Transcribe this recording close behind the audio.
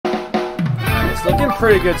looking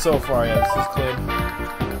pretty good so far. Yeah, this is clean.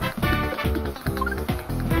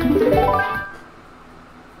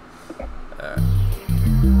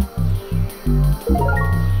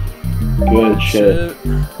 Good shit.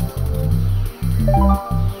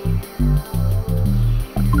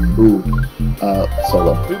 Ooh,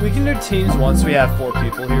 solo. We can do teams once we have 4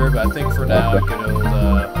 people here, but I think for now, Okay.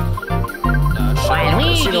 I can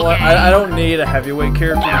hold, shit. You know what? I don't need a heavyweight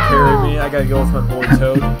character to carry me. I gotta go with my boy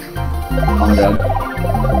Toad. Oh my god.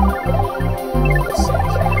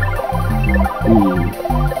 Ooh.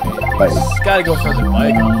 Bike. Just gotta go for the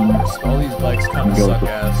bike. All these bikes kind of suck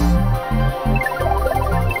ass.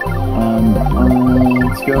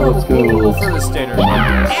 Let's go. We'll go for the standard bike.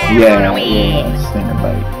 Yeah, standard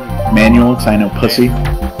bike. Manual, cause I know pussy. Yeah,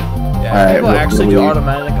 Alright, people actually what do we-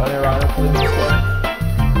 automatic, unironically.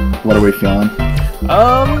 What are we feeling?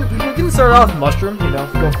 We can start off mushroom, you know,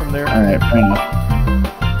 go from there. Alright, fair enough.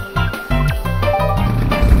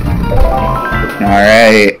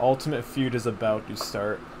 Alright. Ultimate feud is about to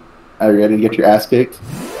start. Are you ready to get your ass kicked?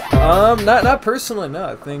 Not personally, no.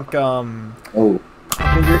 I think Oh.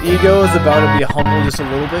 I think your ego is about to be humbled just a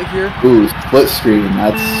little bit here. Ooh, split screen.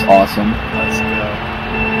 That's awesome. Let's go.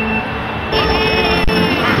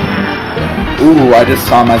 Ooh, I just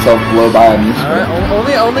saw myself blow by on you. Alright,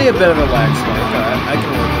 only a bit of a lag spike. I can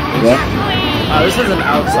work with this. Yeah? This is an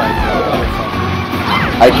outside.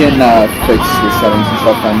 I can fix the settings and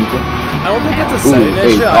stuff if I need to. I don't think it's a Ooh, setting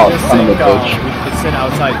hey, issue. oh, I just son of think a bitch. it's an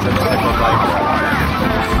outside type of bike.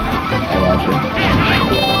 I gotcha.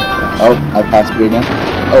 Oh, I passed you again.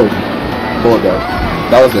 Oh, bullet go.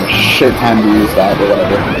 That was a shit time to use that, but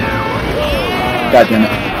whatever. God damn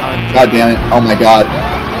it. God damn it. Oh my god.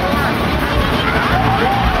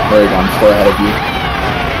 There you go, I'm still ahead of you.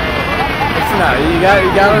 It's not. You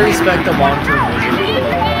gotta respect the long-term vision.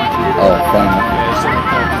 Oh, fair enough. Yeah, it's super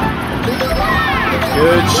cool.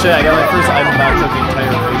 Good shit. I got my first item back to the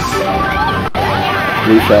entire race.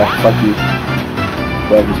 Lucia, fuck you.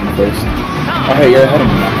 Whoever's in first. Oh hey, you're ahead of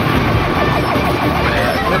me now.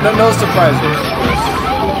 No surprise there, of course.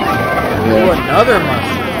 Yeah. Ooh, another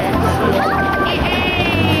mushroom.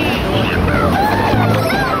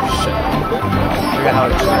 Shit. I forgot how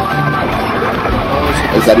to track.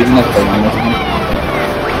 Is that even a thing on this one?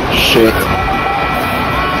 Shit.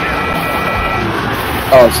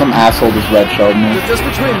 Oh, some asshole just red showed me. Just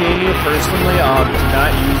between me and you personally, do not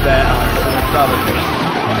use that on probably.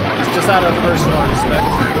 It's just out of personal respect.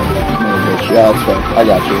 No, bitch. Yeah, that's right. I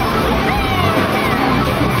got you.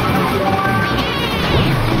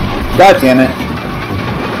 God damn it.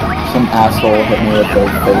 Some asshole hit me with those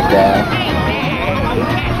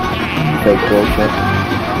fake bullshit.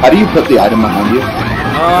 How do you put the item behind you?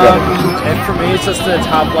 And for me, it's just the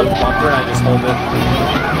top left bumper, and I just hold it.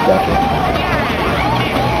 Gotcha.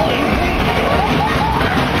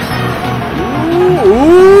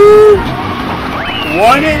 Ooh!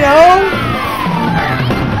 1-0?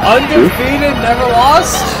 Undefeated, never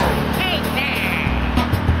lost?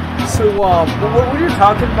 So, what were you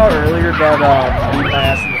talking about earlier about, I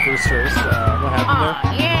asked in the first race, what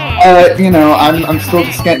happened there? You know, I'm still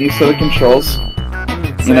just getting used to the controls.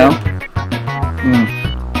 You know?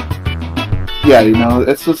 Yeah, you know,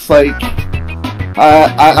 it's just like,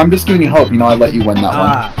 I'm just giving you hope, you know, I let you win that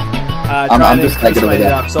one. I'm just negative with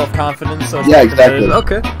that. Self-confidence. So yeah, exactly.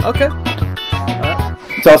 Okay.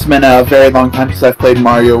 It's also been a very long time since I've played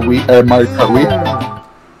Mario Kart Wii.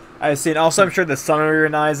 I see, and also I'm sure the sun over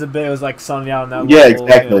your eyes a bit. It was like sunny out in that. Yeah, level,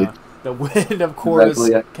 exactly. The wind, of course.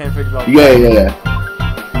 Exactly, yeah. Can't forget about that. Yeah.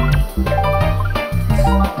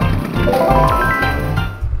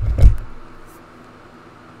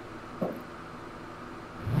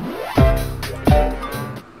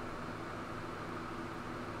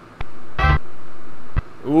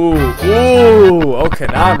 Ooh, okay,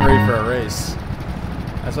 now I'm ready for a race.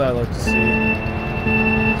 That's what I like to see.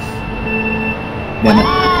 Damn it.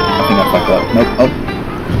 I think I fucked up. Nope.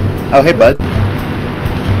 Oh, hey, bud.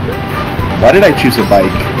 Why did I choose a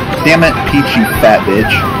bike? Damn it, Peach, you fat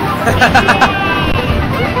bitch.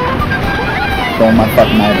 Stole my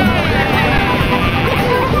fucking item.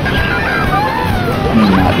 Let me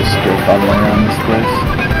not just go following around this place.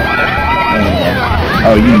 There we go.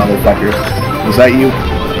 Oh, you motherfucker. Was that you?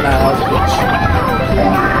 Nah, that was a bitch.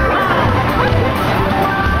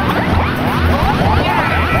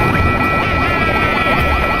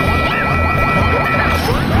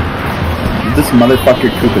 This motherfucker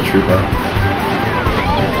Koopa Troopa.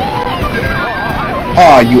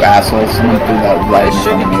 Aw, you asshole. Someone threw that right in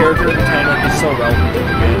front of me. Character in China is so relevant to the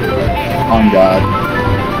game. On God.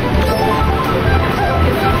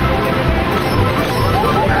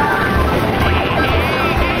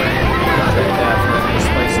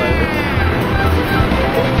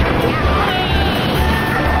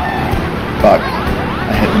 Fuck.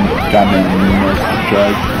 I hit the goddamn north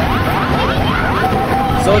drug.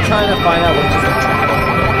 Still trying to find out which is the track.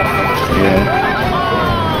 Yeah.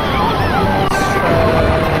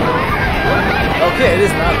 Okay, it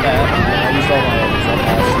is not bad. I used all my others.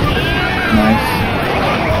 Nice.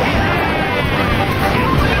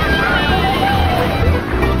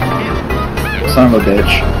 Son of a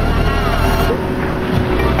bitch.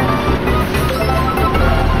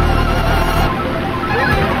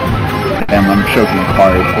 Damn, I'm choking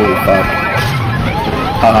hard. Holy fuck.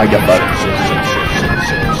 I got fucked.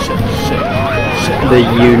 The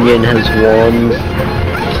Union has won.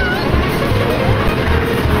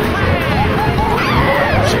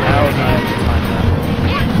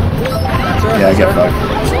 Yeah, I get fucked.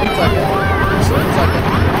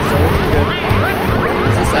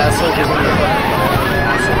 This asshole gives me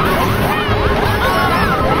a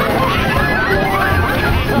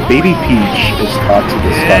Baby Peach is toxic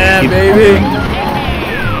as fuck. Yeah, Keep baby.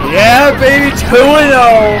 pumping. Yeah, baby, 2-0.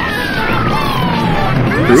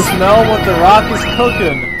 You Proof? smell what the Rock is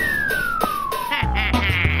cooking.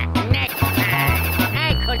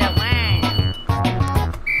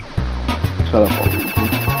 Shut up, Luigi.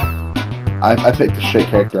 I picked the shit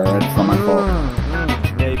character already. It's not my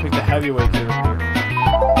fault. Yeah, you picked the heavyweight character.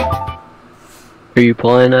 Who are you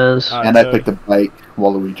playing as? And I picked the bike,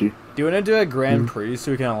 Waluigi. Do you want to do a Grand Prix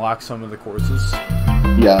so we can unlock some of the courses?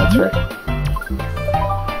 Yeah, that's right.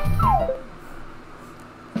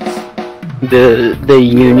 The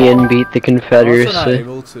Union beat the I'm also not Confederacy.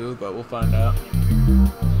 able to, but we'll find out.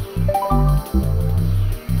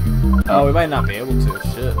 Oh, we might not be able to.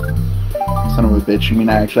 Shit. Son of a bitch. You mean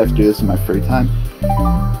I actually have to do this in my free time?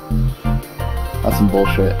 That's some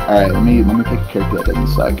bullshit. Alright, let me pick a character that doesn't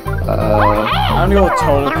suck. I'm gonna go with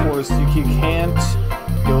total course. You can't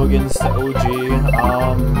go against the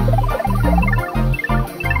OG.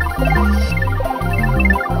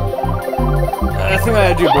 I think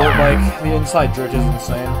I do both. Like the inside drift is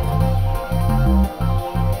insane.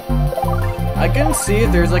 I can see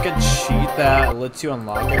if there's like a cheat that lets you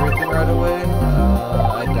unlock everything right away.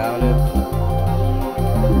 I doubt it.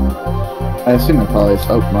 I assume it probably is.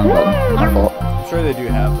 Oh, wrong button. My fault. I'm sure they do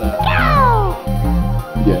have that.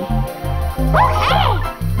 Yeah.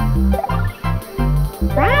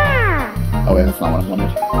 Oh wait, that's not what I wanted.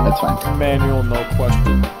 That's fine. Manual, no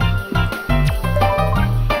question.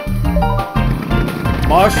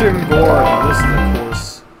 Mushroom Gore. Now this is the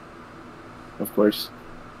course. Of course.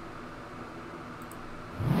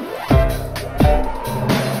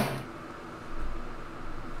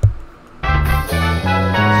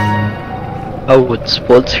 Oh, it's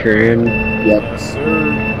split screen. Yep. Yes, sir.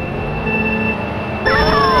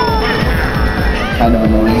 Kind of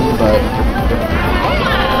annoying, but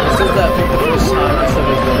This is that thing the first time I said it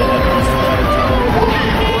was really heavy.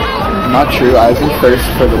 not true. I was in first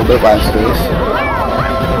for a little bit last race.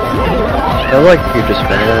 I feel like you're just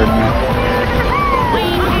bad.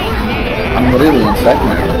 I'm literally in second.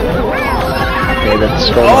 Okay, that's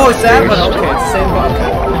still Oh, not it's that first. one. Okay, it's the same one.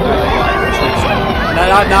 Okay.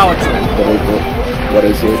 Now it's in. What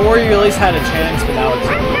is it? Before you at least had a chance, but now it's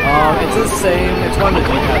in. It's the same. It's one of the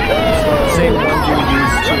D-pad buttons. It's the same one you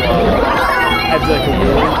use to have like a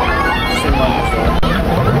wheel. Same one before.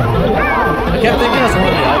 I kept thinking it was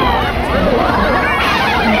one of the other ones.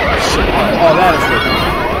 Shit. Oh, that is it.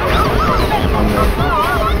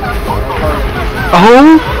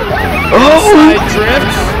 Oh! Side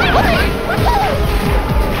drift.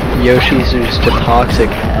 Yoshi's just a toxic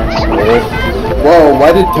asshole. Whoa,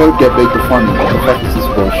 why did Toad get big before me? What the fuck is this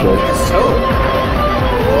bullshit? So,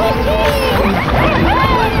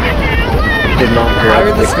 Did not higher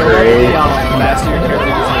grab the the skill level, crate. the faster your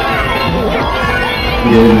character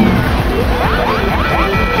Yeah.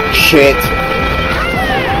 Shit.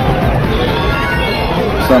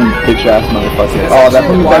 Some bitch ass motherfucker. gets. Oh, that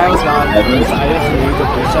Actually, one why I back. was not because I just knew the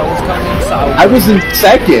push that was coming, so I was in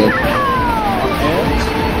second.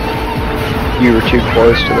 You were too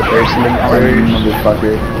close to the person in first.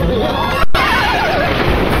 Motherfucker.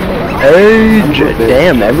 Hey,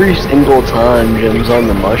 damn, every single time Jim's on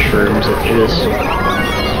the mushrooms, it just...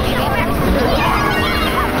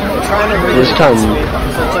 This time... So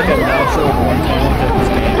it's like a natural one-handed to this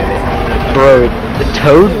game. Bro, the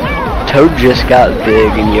Toad just got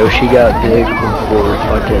big, and Yoshi got big before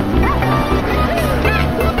fucking...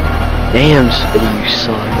 Damn, Spitty, you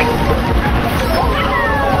suck.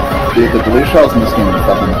 Dude, the blue shells in this game are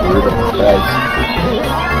fucking brutal. Guys.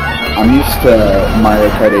 I'm used to Mario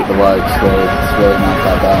Kart 8 Deluxe, so it's really not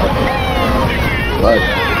that bad. But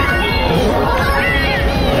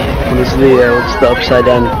What's the upside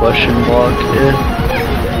down question block? Yeah.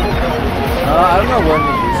 I don't know when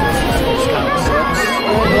to use this. It's kind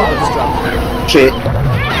Shit.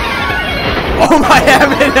 Oh my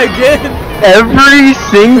heaven again! Every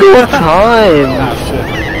single time! Ah shit.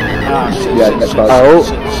 Ah shit. Yeah, shit, that's shit, Oh,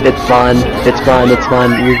 shit, shit, it's fine. It's fine. It's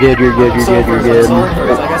fine. You're good. You're good. You're good. You're good.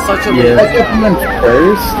 I got such a Yeah. Like if you went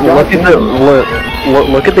first. Look at the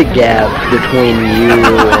look at the gap between you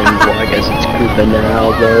and well, I guess it's Koopa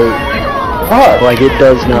now, though. Fuck. Like it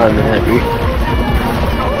does not matter.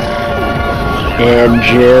 And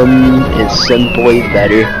Jim is simply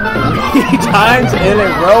better. 3 times in a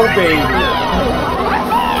row, baby.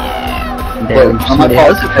 Damn, my somebody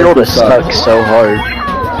has fault. to feel to suck so hard.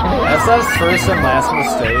 SF's first and last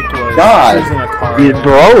mistake was God. choosing a card. Dude,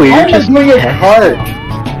 bro, Why you're am I just doing a cart?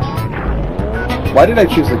 Why did I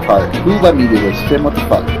choose a cart? Who let me do this? Tim, what the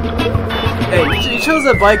fuck? Hey, you chose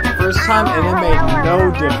a bike the first time and it made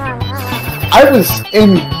no difference. I was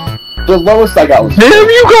in the lowest I got was. Damn,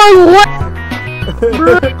 you got what?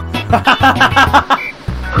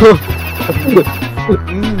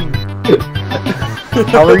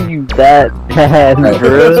 How are you that bad,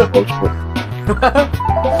 bro?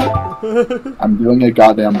 I'm doing a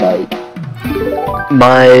goddamn bike.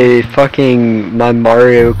 My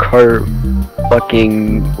Mario Kart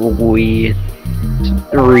fucking Wii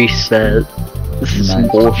reset. This is some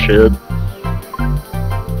Nice. bullshit.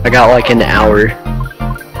 I got like an hour.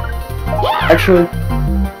 Actually,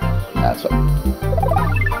 that's fine.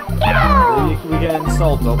 We can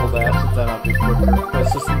install double dash if that might be quicker. But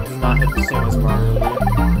it's just does not hit the same as Mario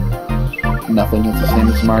Wii. Nothing is the same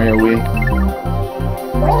as Mario Wii.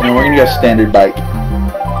 And we're gonna go standard bike.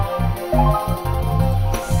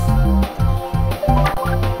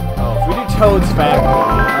 Oh, if we do Toad's Factory,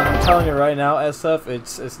 I'm telling you right now, SF,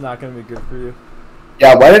 it's not gonna be good for you.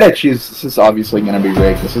 Yeah, why did I choose? This is obviously gonna be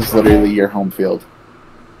rigged. This is literally your home field.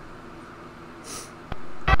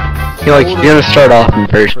 You're like, you're gonna start off in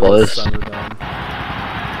first place.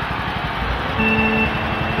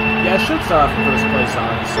 Yeah, I should start off in first place,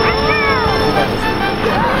 honestly.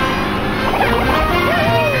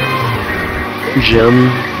 Jim,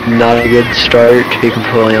 not a good start, to be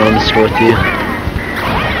completely honest with you.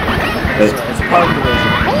 It's a part of the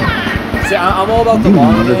division. See, I'm all about the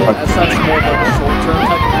long game, SF's more of like a short-term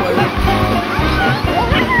type of player.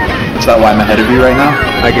 Is that why I'm ahead of you right now?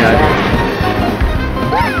 I got it.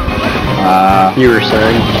 You were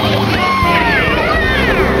saying?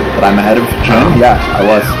 But I'm ahead of Jim? Yeah, I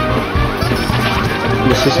was.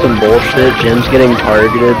 This is some bullshit. Jim's getting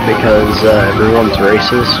targeted because everyone's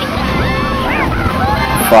racist.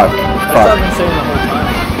 Fuck. That's what Fuck. I've been saying the whole time.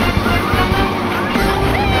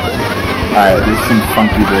 Alright, this is some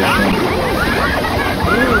funky bullshit.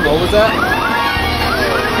 What was that?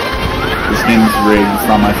 This game's rigged. It's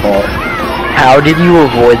not my fault. How did you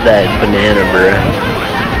avoid that banana, bro?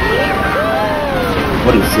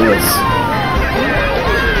 What is this?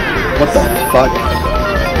 What the fuck?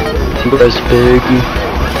 Bro's big.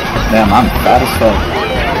 Damn, I'm fat as fuck.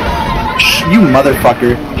 Shh, you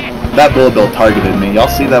motherfucker. That bull bill targeted me. Y'all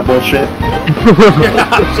see that bullshit?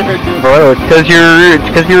 Sure do. Bro, it's cause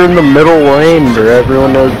you're in the middle lane, bro. Everyone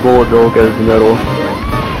knows Bullet Bill goes middle.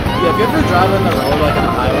 Yeah, if you ever drive on the road, like on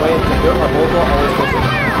a highway, the bullet always goes in.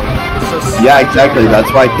 It's just... Yeah, exactly. That's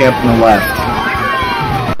why I camped on the left.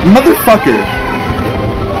 Motherfucker!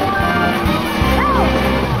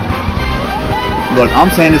 Look, all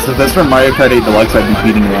I'm saying is if this were Mario Kart 8 Deluxe, I'd be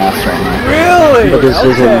beating your ass right now. Really? But this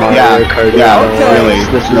isn't Mario Kart 8 yeah, Deluxe. really,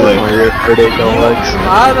 This is really. Mario Kart 8 Deluxe.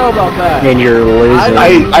 I know about that. And you're losing.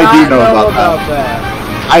 I do know know about that.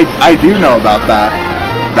 I do know about that.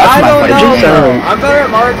 That's I my don't fight. know. Just saying. I'm better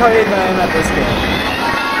at Mario Kart 8 than I am at this game.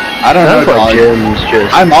 I don't know. Sounds like dog. Jim's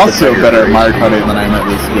just. I'm also the better at person. Mario Kart 8 than I am at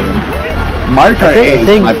this game. Mario Kart 8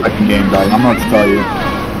 is my fucking game, dog. I'm not to tell you.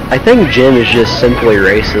 I think Jim is just simply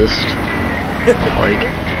racist.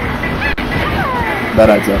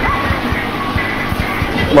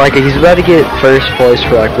 Like he's about to get first place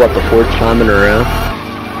for like what, the 4th time in a row.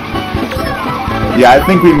 Yeah, I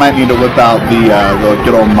think we might need to whip out the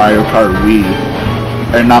good old Mario Kart Wii,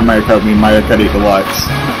 or not Mario Kart Wii, Mario Kart 8 Deluxe,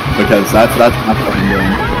 because that's my fucking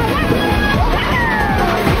game.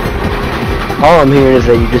 All I'm hearing is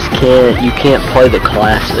that you can't play the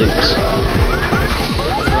classics.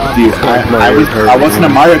 Dude, I wasn't a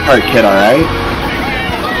Mario Kart kid, alright?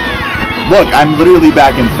 Look, I'm literally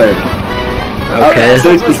back in 3rd. Okay.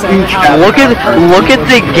 So it's a huge gap. Look at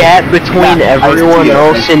the gap between Yeah, I everyone see it,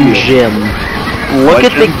 else I see and it. Jim. Look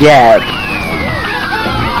What, at the Jim? gap.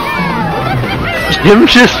 Jim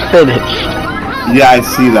just finished. Yeah, I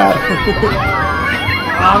see that.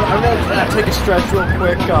 I'm gonna take a stretch real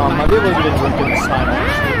quick. I'll be able to get a drink in this time,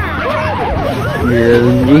 actually.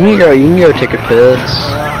 Yeah, you can go take a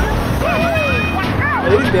piss. At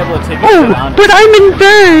least be able to take it Oh, down. but I'm in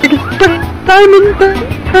third! But I'm in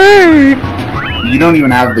third! You don't even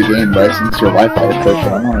have the game, right? Since your Wi-Fi is so short. I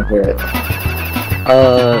don't want to hear it.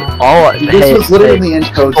 This was literally in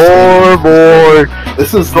code scoreboard!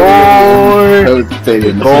 This is literally in code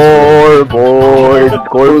stadium. Scoreboard!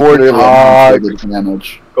 Scoreboard talk!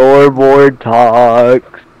 Scoreboard talk!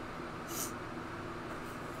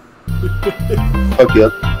 Okay,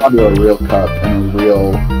 let's do a real cup and a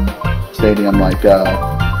real stadium like, Okay,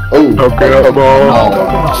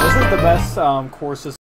 This is the best courses.